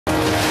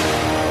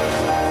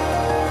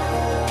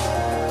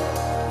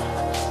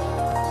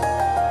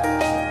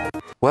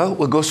Well,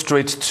 we'll go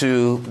straight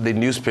to the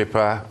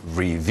newspaper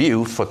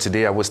review for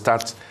today. I will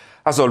start,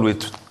 as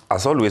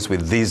always,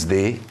 with this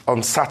day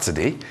on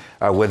Saturday,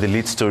 where the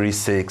lead story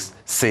says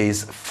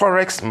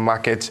Forex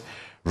market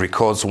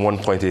records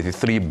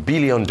 $1.83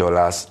 billion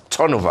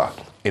turnover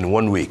in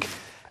 1 week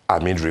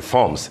amid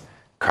reforms.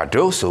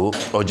 Cardoso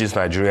urges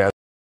Nigeria's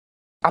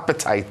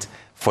appetite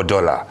for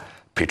dollar,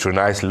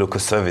 patronize local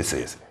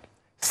services.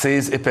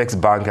 Says Apex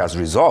Bank has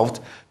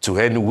resolved to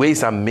end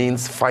ways and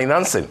means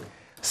financing.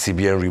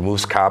 CBN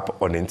removes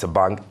cap on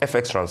interbank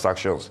FX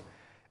transactions.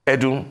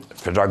 Edu,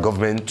 federal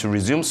government to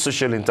resume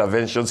social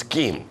intervention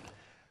scheme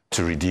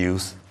to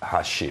reduce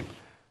hardship.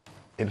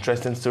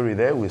 Interesting story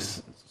there. We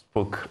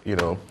spoke,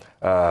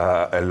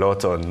 a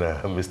lot on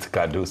Mr.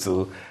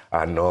 Cardoso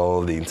and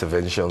all the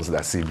interventions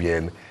that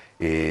CBN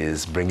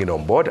is bringing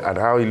on board and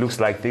how it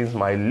looks like things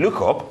might look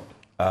up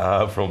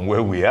from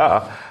where we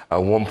are at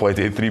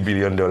 $1.83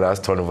 billion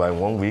turnover in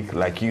 1 week,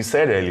 like you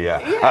said earlier.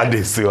 Yes. And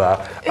this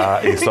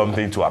is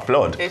something to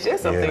applaud. It's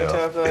just something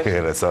to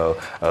applaud.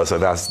 So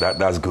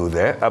that's good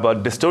there.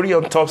 But the story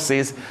on top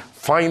says,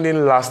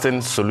 finding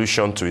lasting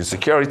solution to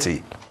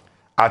insecurity.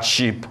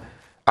 Hardship.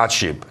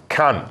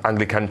 Can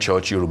Anglican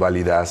Church Yoruba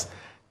leaders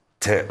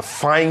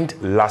find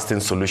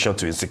lasting solution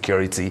to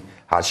insecurity,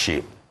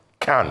 hardship?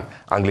 Can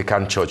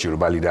Anglican Church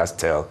Yoruba leaders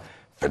tell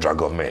federal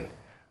government?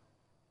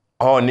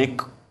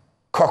 Onik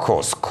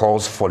Caucus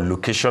calls for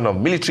location of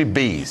military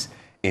base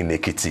in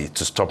Ekiti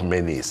to stop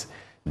menace.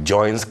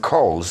 Joins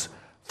calls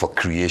for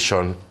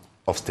creation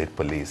of state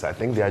police. I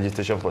think the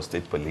agitation for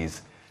state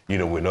police,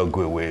 will not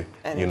go away,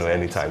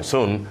 anytime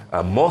soon.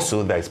 More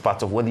so that it's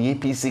part of what the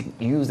APC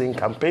used in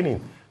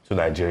campaigning to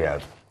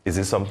Nigerians. Is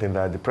this something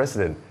that the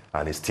president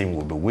and his team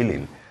will be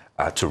willing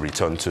to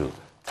return to?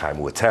 Time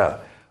will tell.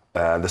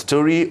 The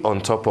story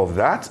on top of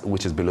that,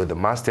 which is below the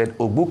masthead,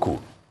 Ogbuku,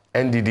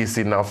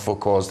 NDDC now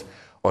focused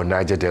on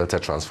Niger Delta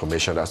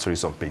transformation. That story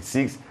is on page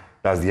 6.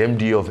 That's the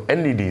MD of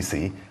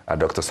NDDC,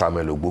 Dr.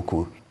 Samuel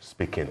Ogbuku,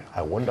 speaking.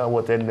 I wonder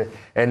what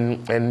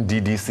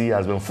NDDC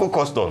has been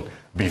focused on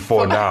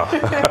before now.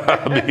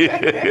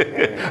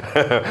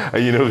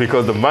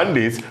 Because the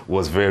mandate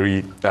was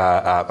very,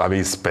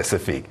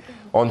 specific.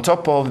 On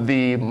top of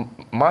the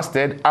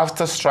masthead,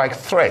 after strike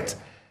threat,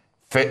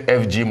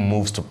 FG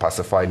moves to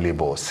pacify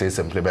labor, says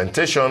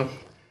implementation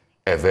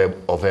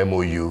of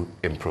MOU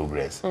in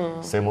progress.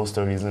 Same old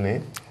story, isn't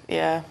it?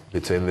 Yeah.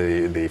 Between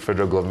the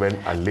federal government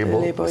and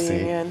labor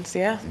unions,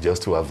 yeah.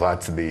 Just to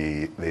avert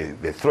the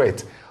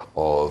threat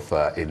of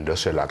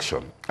industrial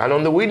action. And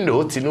on the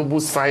window, Tinubu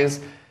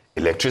signs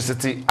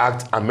Electricity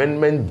Act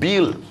Amendment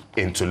Bill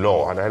into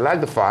law. And I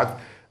like the fact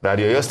that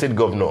the Oyo State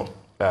Governor,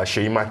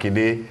 Seyi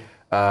Makinde,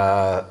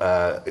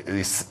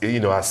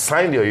 has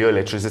signed the Oyo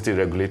Electricity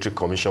Regulatory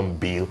Commission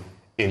Bill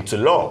into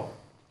law.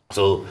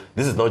 So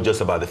this is not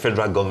just about the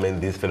federal government,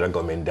 this federal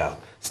government down.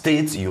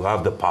 States, you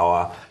have the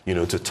power,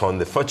 to turn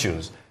the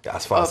fortunes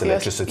as far as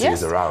electricity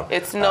is around.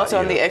 It's not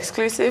on the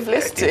exclusive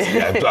list.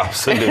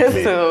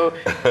 Absolutely. So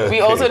we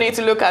also need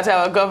to look at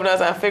our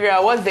governors and figure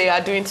out what they are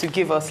doing to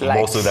give us light.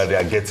 Also that they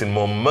are getting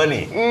more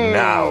money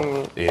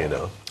now,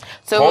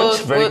 So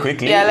Punch very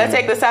quickly. Yeah, let's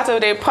take the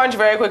Saturday Punch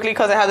very quickly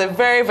because it has a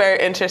very, very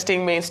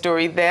interesting main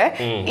story there.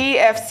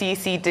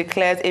 EFCC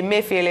declares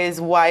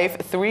Emefiele's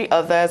wife, 3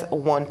 others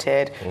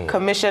wanted.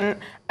 Commission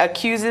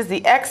accuses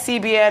the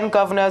ex-CBN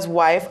governor's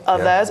wife,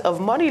 others, of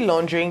money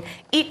laundering,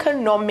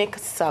 economic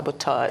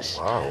sabotage.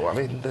 Wow,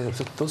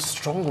 those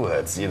strong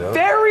words,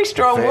 Very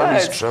strong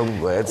words. Very strong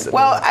words.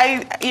 Well,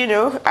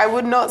 I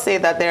would not say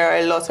that there are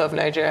a lot of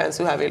Nigerians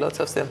who have a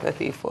lot of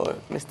sympathy for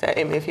Mr.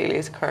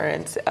 Emefiele's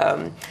current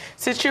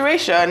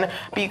situation,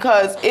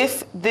 because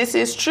if this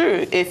is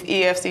true, if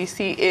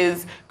EFCC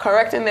is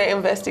correct in their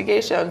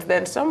investigations,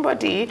 then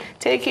somebody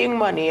taking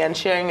money and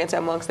sharing it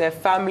amongst their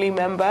family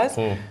members,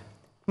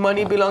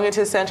 money belonging to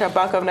the Central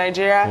Bank of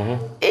Nigeria,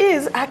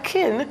 is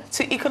akin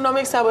to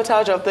economic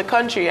sabotage of the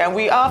country, and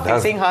we are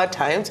facing hard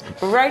times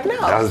right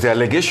now. That's the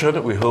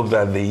allegation. We hope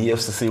that the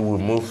EFCC will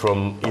move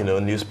from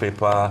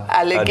newspaper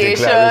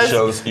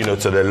allegations,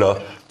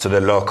 to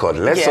the law court.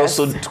 Let's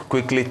also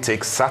quickly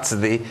take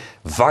Saturday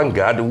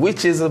Vanguard,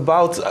 which is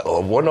about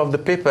one of the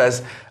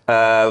papers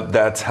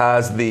that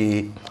has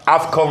the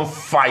AFCON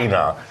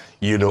final,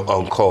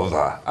 on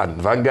cover. And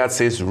Vanguard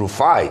says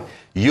Rufai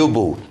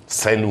Yobo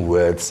send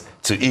words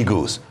to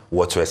Eagles.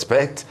 What to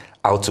expect?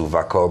 How to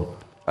overcome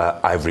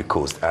Ivory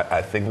Coast.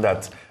 I think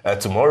that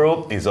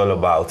tomorrow is all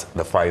about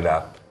the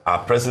final. Our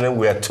president,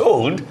 we are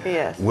told,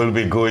 will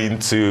be going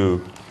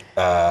to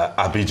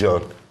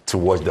Abidjan to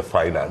watch the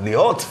final. The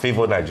odds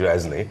favor Nigeria,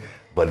 isn't it?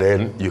 But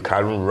then you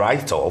can't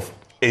write off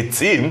a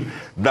team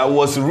that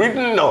was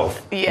written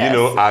off,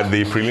 at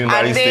the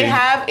preliminary stage. And they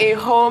have a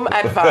home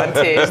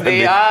advantage.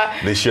 They are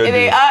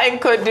in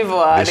Côte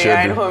d'Ivoire. They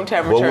are in home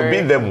territory. Well, we'll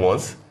beat them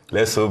once.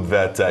 Let's hope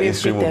that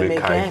history will be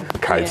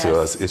kind to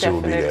us. History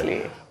will be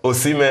there.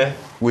 Osimhen,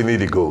 we need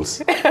the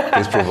goals.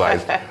 Please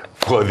provide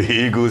for the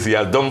Eagles. He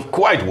has done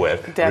quite well.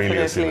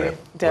 Definitely.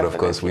 But of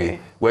course, we're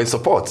in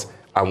support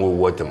and we'll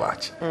watch the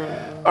match.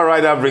 All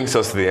right, that brings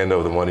us to the end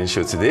of the morning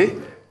show today.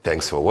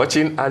 Thanks for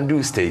watching and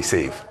do stay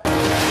safe.